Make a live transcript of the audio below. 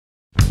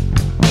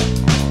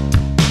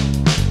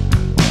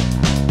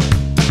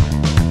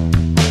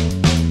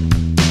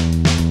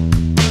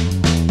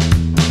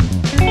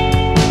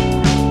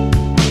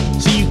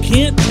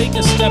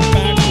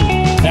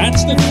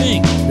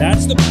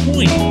the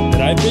point that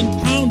I've been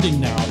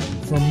pounding now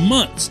for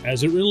months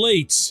as it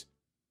relates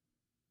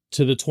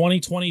to the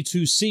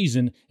 2022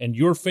 season and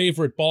your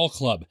favorite ball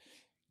club.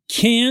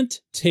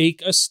 Can't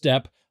take a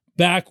step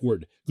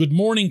backward. Good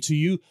morning to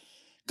you.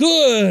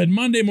 Good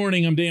Monday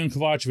morning. I'm Dejan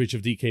Kovacevic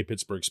of DK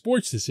Pittsburgh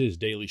Sports. This is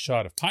Daily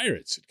Shot of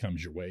Pirates. It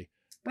comes your way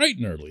bright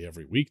and early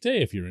every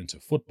weekday. If you're into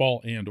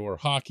football and or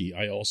hockey,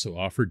 I also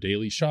offer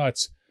daily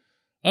shots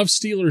of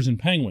Steelers and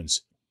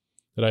Penguins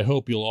that I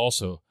hope you'll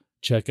also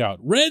check out.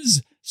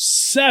 Reds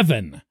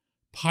 7,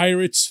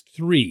 Pirates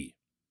 3.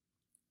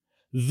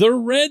 The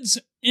Reds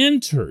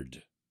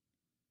entered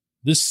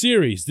the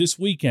series this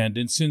weekend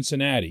in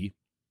Cincinnati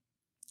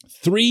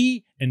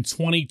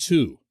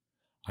 3-22.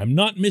 I'm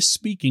not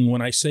misspeaking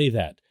when I say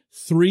that.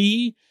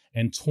 3-22.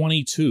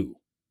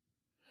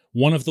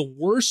 One of the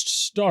worst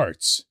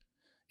starts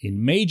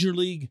in Major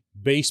League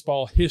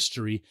Baseball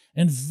history,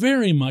 and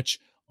very much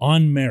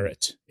on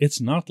merit. It's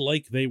not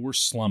like they were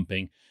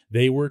slumping.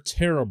 They were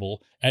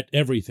terrible at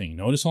everything.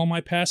 Notice all my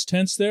past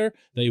tense there?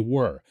 They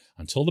were,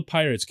 until the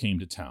Pirates came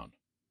to town.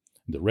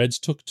 The Reds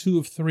took 2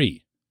 of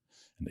 3,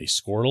 and they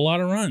scored a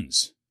lot of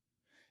runs.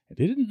 And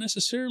they didn't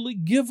necessarily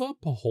give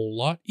up a whole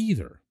lot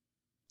either.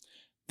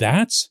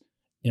 That's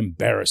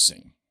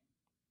embarrassing.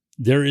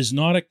 There is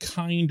not a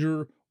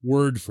kinder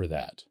word for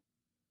that.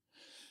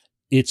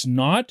 It's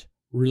not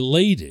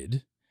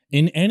related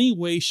in any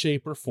way,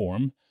 shape, or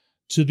form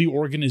to the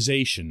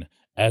organization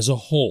as a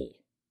whole.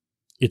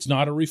 It's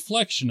not a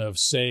reflection of,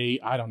 say,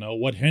 I don't know,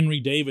 what Henry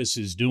Davis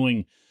is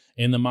doing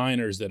in the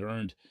minors that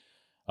earned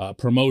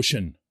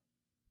promotion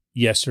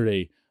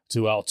yesterday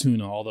to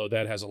Altoona, although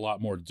that has a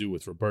lot more to do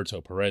with Roberto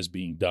Perez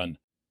being done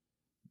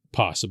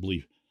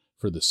possibly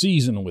for the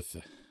season with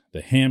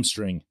the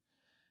hamstring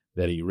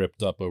that he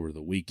ripped up over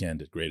the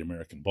weekend at Great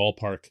American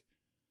Ballpark.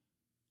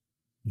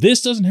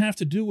 This doesn't have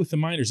to do with the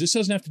minors. This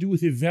doesn't have to do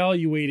with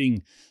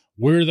evaluating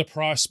where the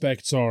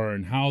prospects are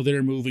and how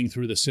they're moving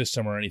through the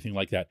system or anything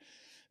like that.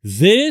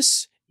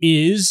 This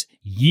is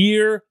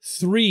year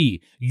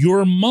 3.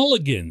 Your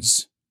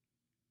mulligans,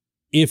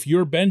 if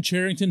you're Ben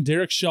Cherington,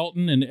 Derek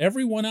Shelton, and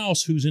everyone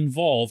else who's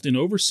involved in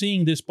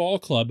overseeing this ball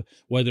club,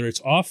 whether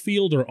it's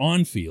off-field or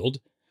on-field,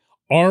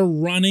 are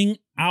running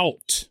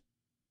out.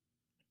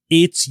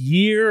 It's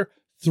year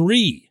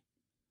 3.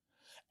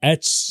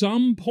 At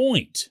some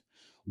point,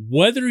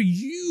 whether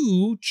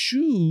you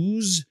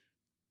choose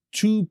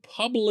to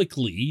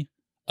publicly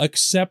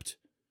accept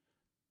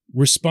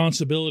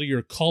responsibility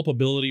or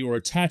culpability or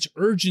attach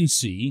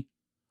urgency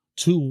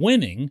to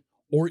winning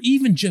or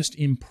even just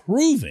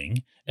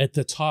improving at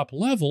the top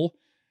level,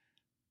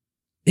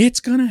 it's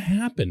going to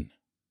happen.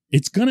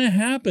 It's going to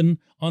happen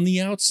on the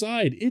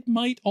outside. It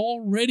might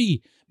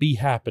already be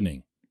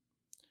happening.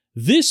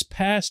 This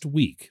past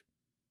week,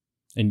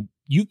 and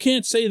you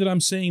can't say that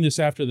I'm saying this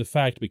after the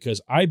fact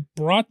because I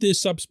brought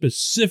this up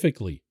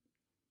specifically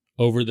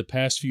over the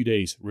past few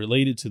days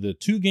related to the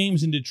 2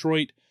 games in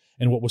Detroit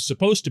and what was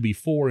supposed to be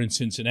 4 in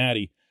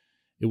Cincinnati.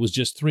 It was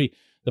just 3.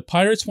 The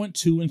Pirates went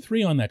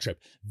 2-3 on that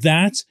trip.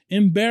 That's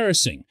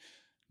embarrassing.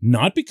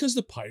 Not because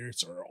the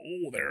Pirates are,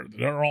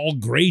 they're all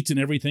great and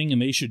everything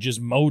and they should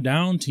just mow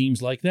down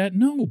teams like that.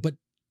 No, but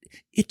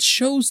it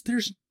shows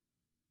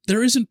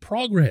there isn't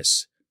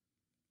progress.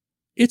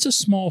 It's a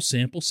small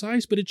sample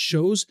size, but it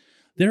shows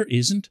there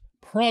isn't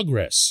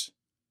progress.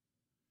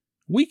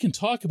 We can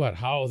talk about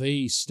how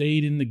they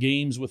stayed in the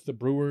games with the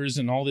Brewers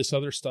and all this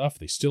other stuff.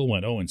 They still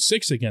went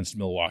 0-6 against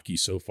Milwaukee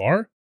so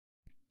far.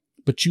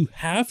 But you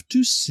have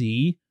to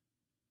see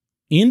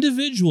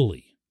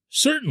individually,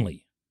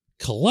 certainly,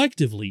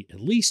 collectively,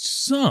 at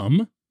least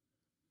some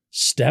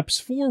steps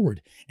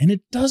forward. And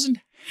it doesn't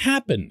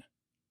happen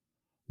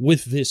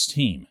with this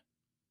team.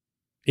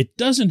 It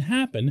doesn't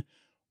happen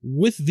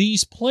with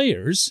these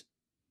players.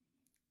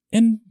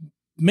 And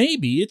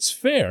maybe it's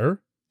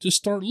fair to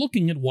start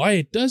looking at why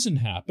it doesn't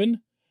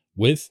happen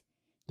with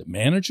the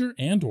manager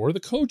and or the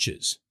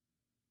coaches.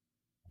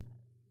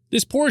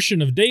 This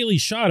portion of Daily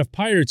Shot of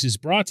Pirates is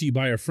brought to you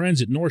by our friends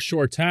at North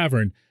Shore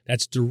Tavern.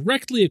 That's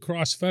directly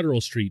across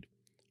Federal Street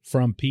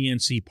from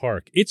PNC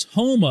Park. It's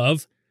home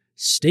of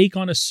Steak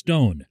on a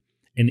Stone,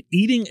 an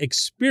eating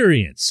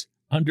experience,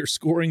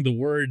 underscoring the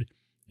word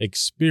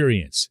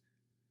experience.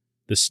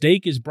 The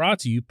steak is brought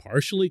to you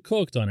partially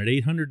cooked on an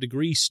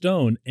 800-degree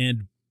stone,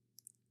 and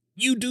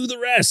you do the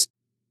rest.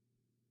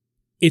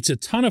 It's a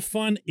ton of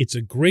fun, it's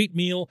a great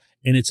meal,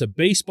 and it's a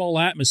baseball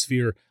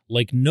atmosphere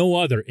like no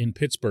other in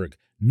Pittsburgh.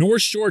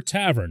 North Shore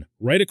Tavern,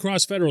 right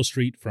across Federal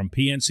Street from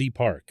PNC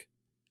Park.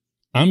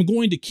 I'm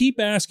going to keep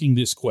asking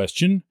this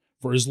question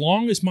for as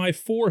long as my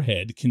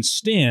forehead can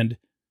stand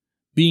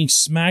being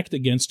smacked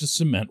against a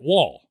cement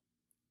wall.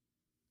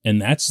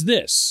 And that's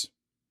this.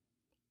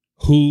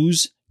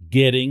 Who's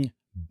getting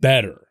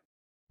better?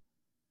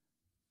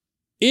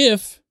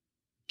 If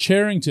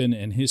Cherington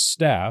and his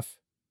staff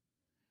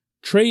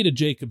trade a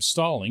Jacob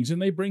Stallings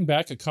and they bring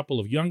back a couple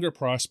of younger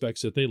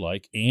prospects that they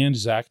like and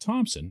Zach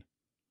Thompson,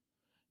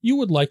 you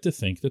would like to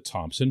think that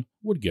Thompson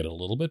would get a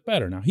little bit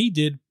better. Now, he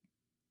did,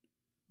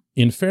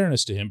 in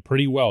fairness to him,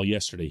 pretty well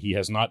yesterday. He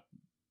has not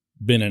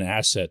been an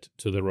asset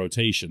to the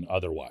rotation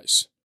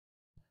otherwise.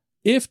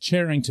 If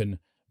Cherington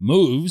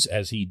moves,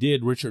 as he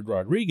did Richard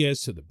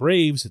Rodriguez, to the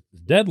Braves at the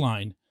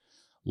deadline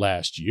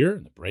last year,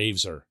 and the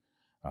Braves are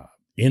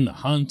in the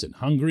hunt and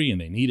hungry and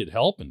they needed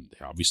help, and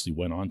they obviously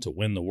went on to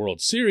win the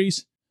World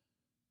Series,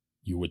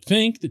 you would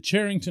think that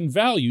Cherington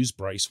values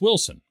Bryce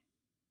Wilson.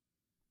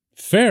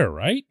 Fair,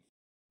 right?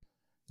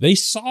 They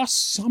saw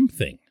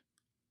something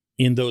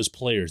in those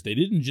players. They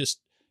didn't just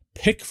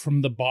pick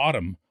from the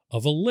bottom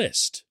of a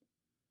list.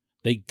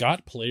 They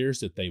got players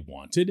that they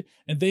wanted,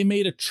 and they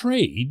made a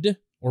trade,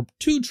 or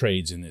two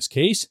trades in this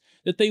case,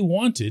 that they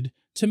wanted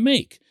to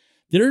make.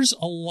 There's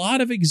a lot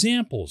of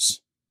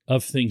examples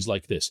of things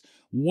like this.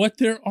 What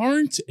there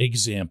aren't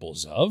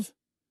examples of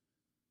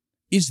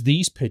is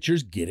these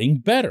pitchers getting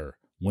better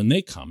when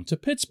they come to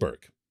Pittsburgh.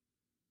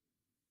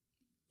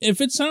 If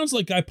it sounds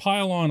like I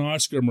pile on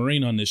Oscar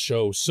Marin on this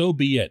show, so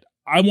be it.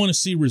 I want to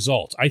see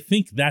results. I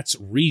think that's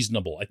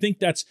reasonable. I think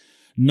that's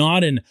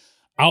not an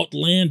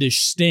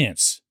outlandish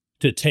stance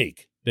to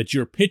take, that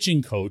your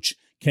pitching coach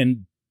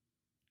can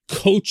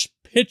coach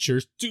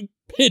pitchers to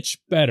pitch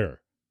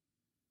better.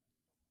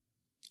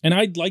 And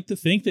I'd like to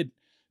think that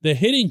the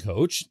hitting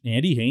coach,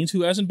 Andy Haynes,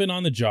 who hasn't been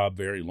on the job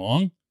very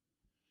long,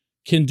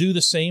 can do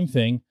the same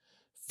thing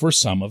for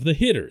some of the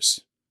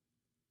hitters,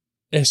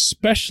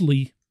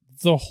 especially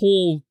the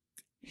whole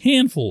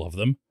handful of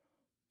them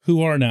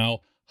who are now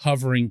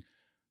hovering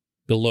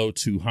below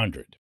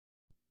 200.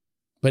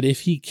 But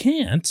if he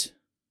can't,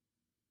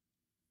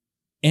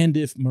 and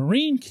if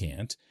Marin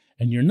can't,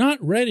 and you're not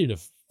ready to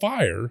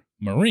fire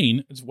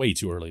Marin, it's way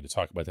too early to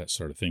talk about that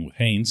sort of thing with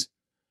Haynes,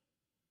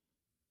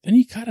 then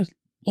you got to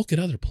look at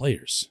other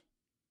players.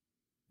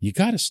 You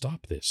got to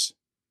stop this.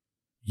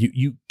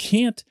 You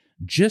can't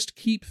just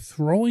keep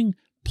throwing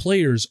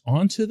players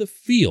onto the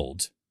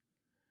field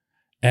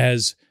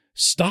as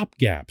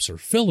stopgaps or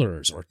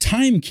fillers or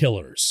time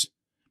killers,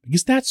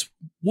 because that's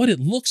what it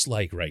looks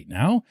like right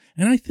now,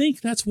 and I think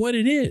that's what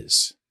it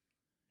is.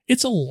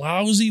 It's a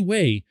lousy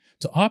way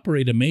to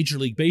operate a Major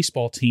League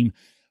Baseball team,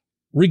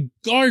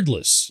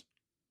 regardless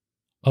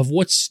of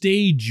what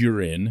stage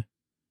you're in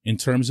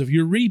terms of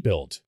your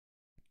rebuild.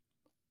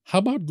 How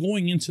about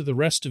going into the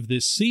rest of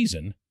this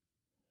season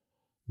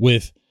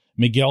with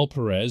Miguel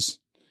Perez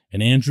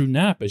and Andrew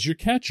Knapp as your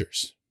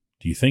catchers?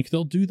 Do you think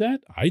they'll do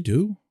that? I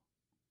do.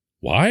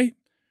 Why?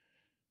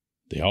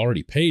 They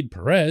already paid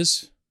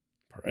Perez.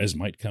 Perez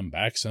might come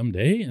back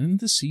someday, and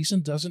the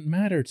season doesn't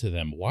matter to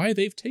them. Why?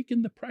 They've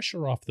taken the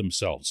pressure off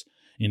themselves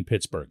in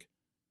Pittsburgh,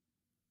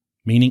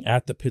 meaning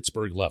at the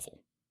Pittsburgh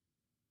level.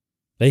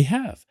 They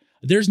have.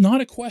 There's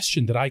not a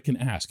question that I can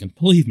ask, and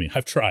believe me,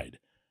 I've tried,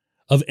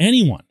 of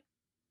anyone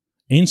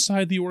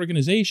inside the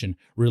organization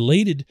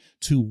related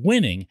to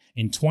winning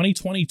in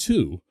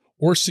 2022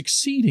 or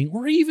succeeding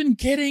or even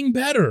getting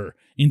better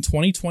in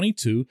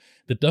 2022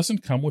 that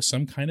doesn't come with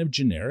some kind of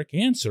generic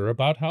answer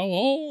about how,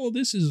 oh,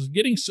 this is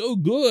getting so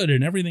good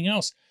and everything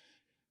else.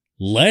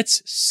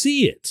 Let's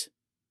see it.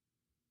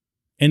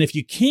 And if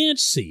you can't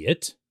see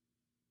it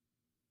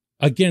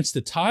against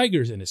the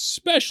Tigers and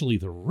especially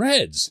the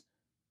Reds,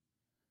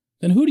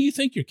 then who do you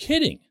think you're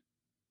kidding?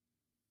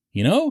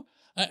 You know,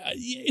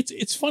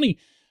 it's funny.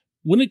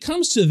 When it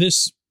comes to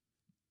this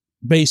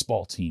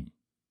baseball team,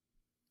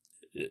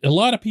 a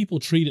lot of people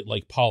treat it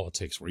like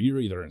politics, where you're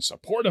either in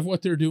support of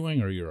what they're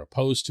doing or you're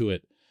opposed to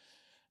it.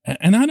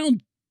 And I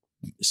don't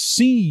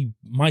see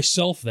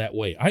myself that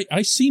way.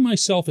 I see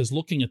myself as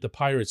looking at the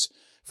Pirates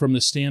from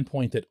the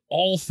standpoint that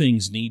all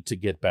things need to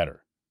get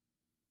better.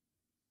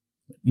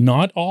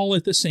 Not all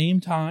at the same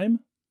time,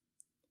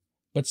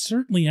 but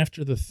certainly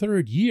after the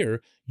third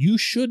year, you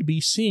should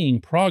be seeing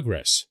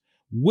progress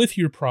with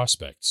your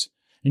prospects.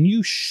 And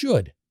you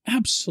should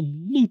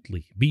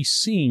absolutely be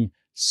seeing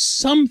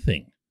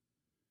something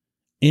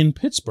in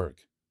Pittsburgh.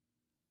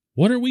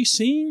 What are we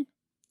seeing?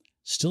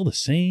 Still the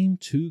same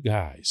two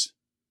guys.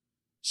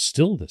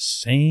 Still the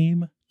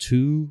same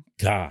two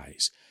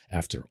guys.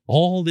 After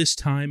all this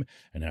time,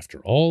 and after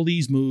all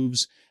these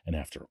moves, and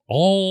after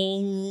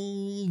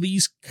all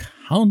these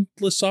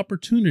countless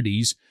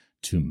opportunities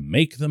to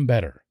make them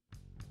better.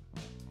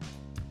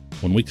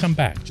 When we come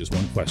back, just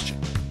one question.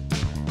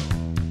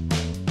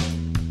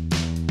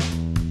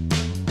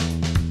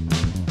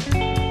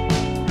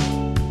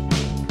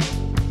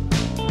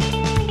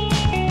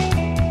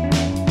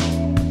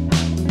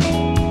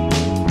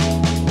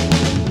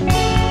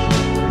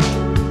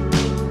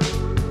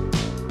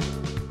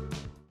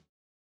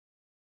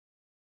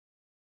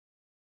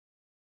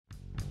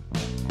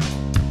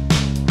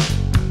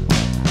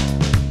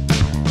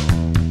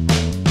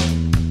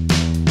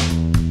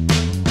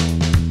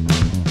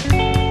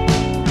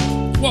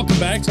 Welcome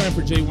back. Time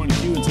for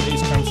J1Q, and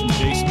today's comes from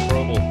Jason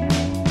Probel,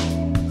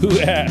 who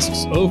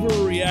asks,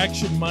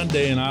 Overreaction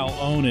Monday, and I'll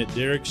own it.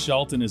 Derek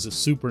Shelton is a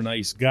super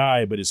nice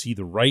guy, but is he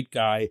the right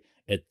guy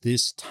at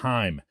this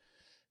time?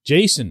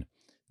 Jason,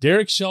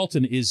 Derek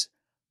Shelton is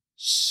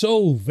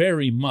so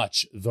very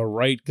much the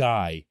right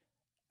guy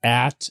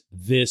at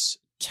this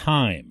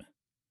time,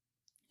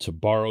 to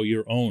borrow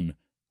your own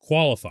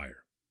qualifier.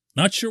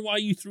 Not sure why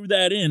you threw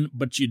that in,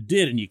 but you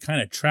did, and you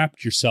kind of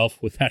trapped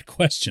yourself with that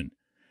question.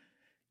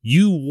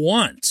 You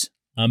want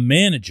a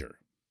manager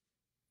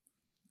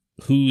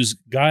who's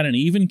got an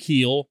even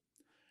keel,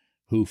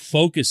 who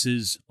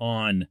focuses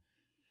on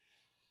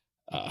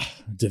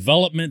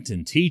development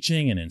and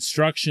teaching and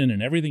instruction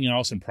and everything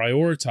else and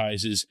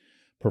prioritizes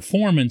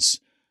performance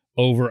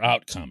over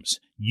outcomes.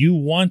 You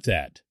want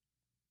that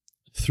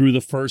through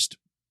the first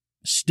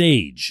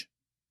stage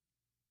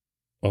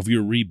of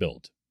your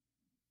rebuild.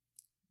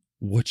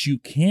 What you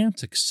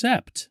can't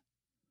accept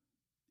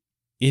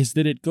is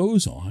that it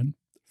goes on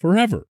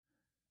forever.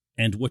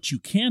 And what you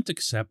can't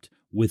accept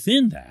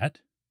within that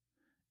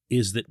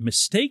is that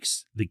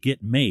mistakes that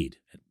get made,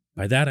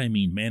 by that I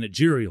mean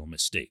managerial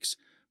mistakes,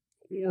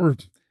 or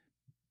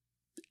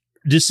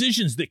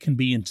decisions that can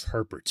be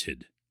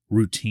interpreted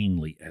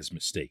routinely as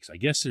mistakes. I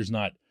guess there's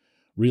not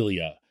really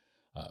a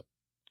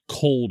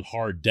cold,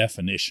 hard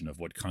definition of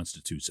what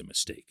constitutes a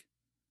mistake.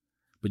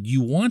 But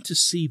you want to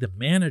see the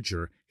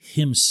manager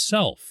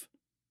himself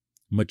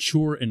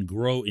mature and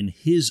grow in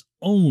his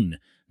own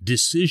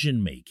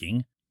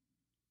decision-making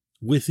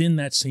within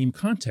that same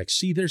context.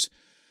 See, there's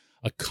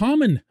a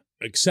common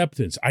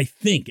acceptance, I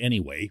think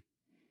anyway,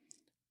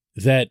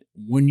 that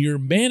when you're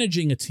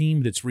managing a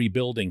team that's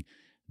rebuilding,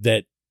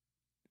 that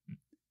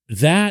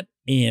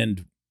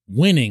and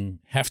winning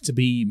have to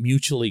be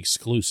mutually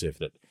exclusive.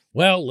 That,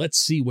 well, let's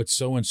see what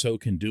so-and-so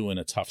can do in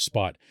a tough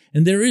spot.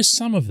 And there is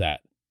some of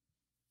that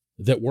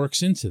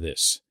works into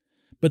this.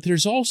 But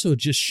there's also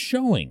just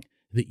showing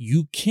that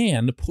you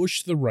can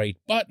push the right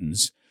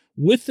buttons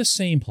with the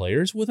same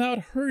players without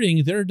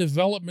hurting their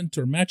development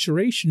or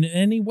maturation in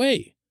any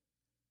way.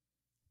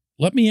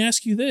 Let me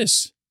ask you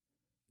this.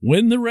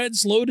 When the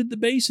Reds loaded the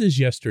bases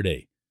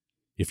yesterday,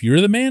 if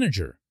you're the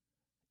manager,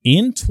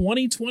 in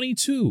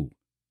 2022,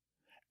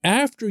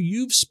 after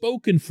you've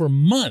spoken for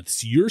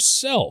months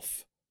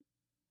yourself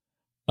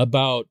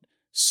about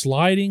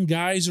sliding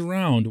guys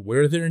around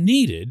where they're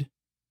needed,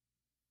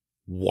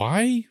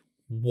 why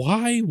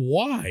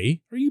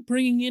are you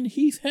bringing in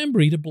Heath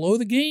Hembree to blow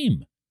the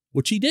game?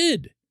 Which he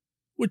did,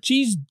 which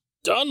he's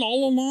done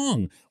all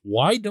along.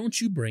 Why don't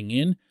you bring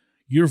in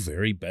your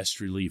very best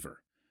reliever?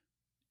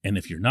 And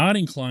if you're not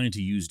inclined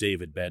to use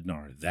David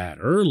Bednar that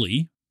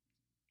early,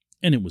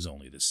 and it was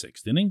only the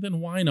 6th inning, then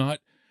why not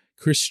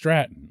Chris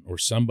Stratton or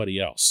somebody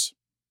else?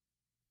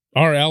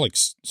 Our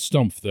Alex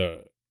Stumpf,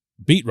 the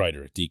beat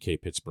writer at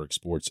DK Pittsburgh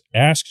Sports,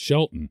 asked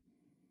Shelton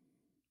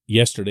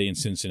yesterday in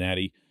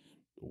Cincinnati,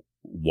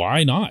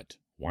 why not?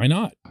 Why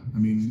not? I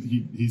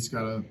mean, he's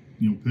got to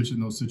pitch in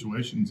those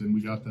situations, and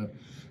we got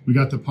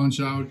the punch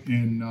out,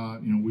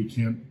 and we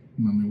can't.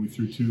 I mean, we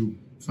threw 2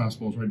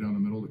 fastballs right down the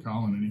middle of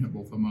Colin, and he hit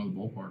both of them out of the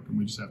ballpark, and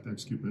we just have to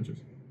execute pitches.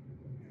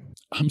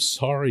 I'm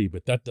sorry,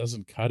 but that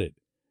doesn't cut it.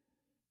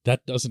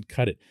 That doesn't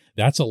cut it.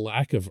 That's a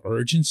lack of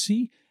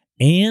urgency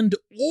and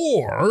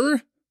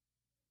or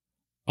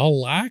a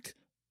lack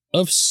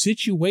of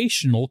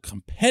situational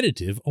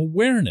competitive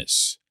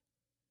awareness.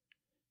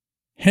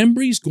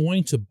 Hembree's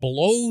going to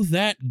blow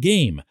that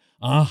game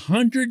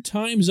 100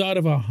 times out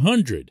of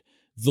 100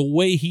 the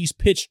way he's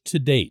pitched to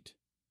date.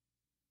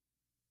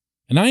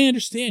 And I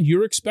understand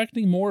you're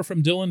expecting more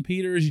from Dylan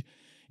Peters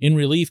in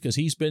relief because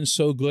he's been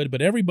so good,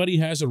 but everybody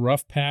has a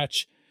rough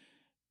patch.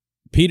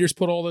 Peters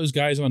put all those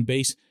guys on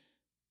base.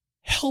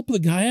 Help the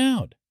guy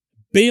out.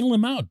 Bail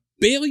him out.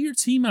 Bail your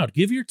team out.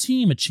 Give your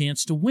team a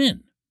chance to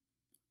win.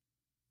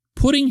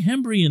 Putting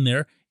Hembree in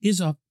there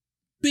is a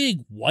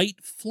big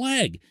white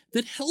flag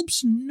that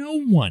helps no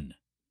one.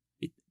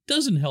 It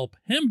doesn't help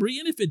Hembree,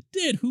 and if it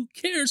did, who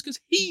cares? Because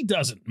he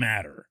doesn't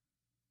matter.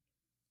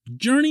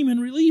 Journeyman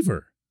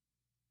reliever.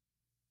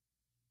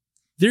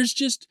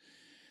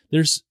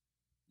 There's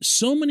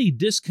so many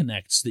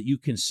disconnects that you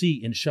can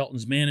see in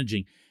Shelton's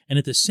managing, and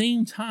at the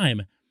same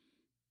time,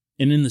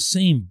 and in the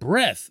same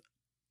breath,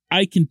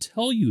 I can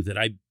tell you that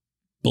I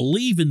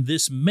believe in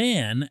this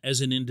man as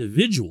an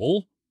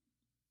individual.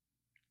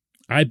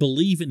 I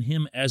believe in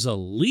him as a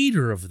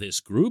leader of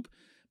this group,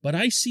 but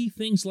I see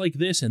things like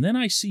this, and then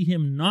I see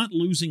him not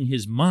losing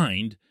his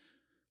mind,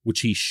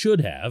 which he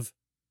should have,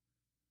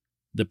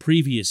 the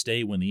previous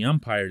day when the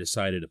umpire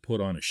decided to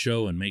put on a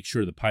show and make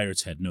sure the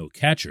Pirates had no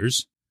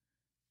catchers.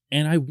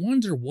 And I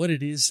wonder what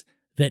it is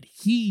that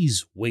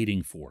he's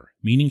waiting for,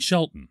 meaning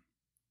Shelton.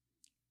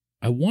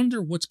 I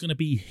wonder what's going to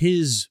be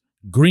his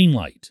green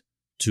light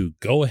to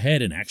go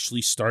ahead and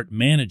actually start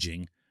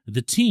managing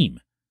the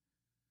team,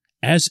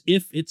 as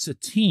if it's a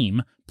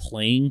team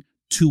playing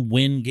to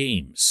win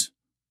games.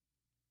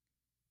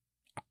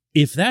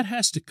 If that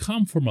has to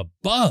come from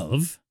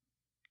above,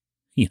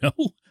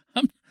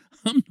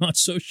 I'm not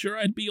so sure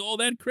I'd be all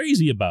that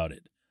crazy about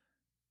it.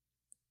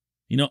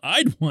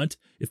 I'd want,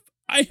 if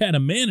I had a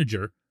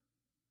manager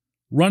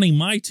running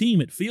my team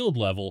at field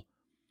level,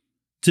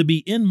 to be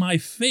in my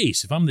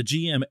face if I'm the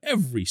GM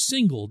every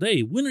single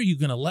day. When are you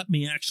going to let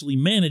me actually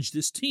manage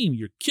this team?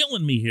 You're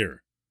killing me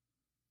here.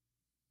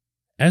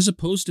 As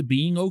opposed to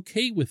being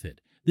okay with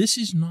it. This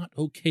is not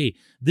okay.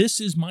 This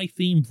is my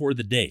theme for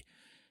the day.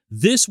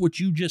 This, what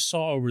you just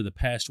saw over the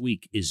past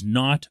week, is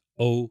not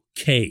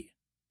okay.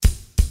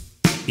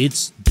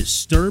 It's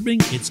disturbing.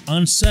 It's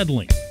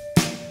unsettling to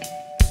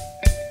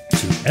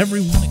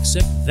everyone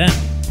except them,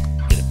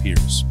 it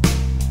appears.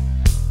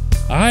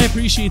 I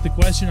appreciate the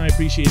question. I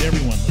appreciate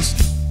everyone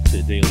listening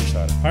to Daily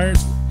Shot of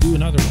Pirates. We'll do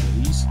another one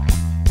of these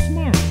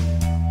tomorrow.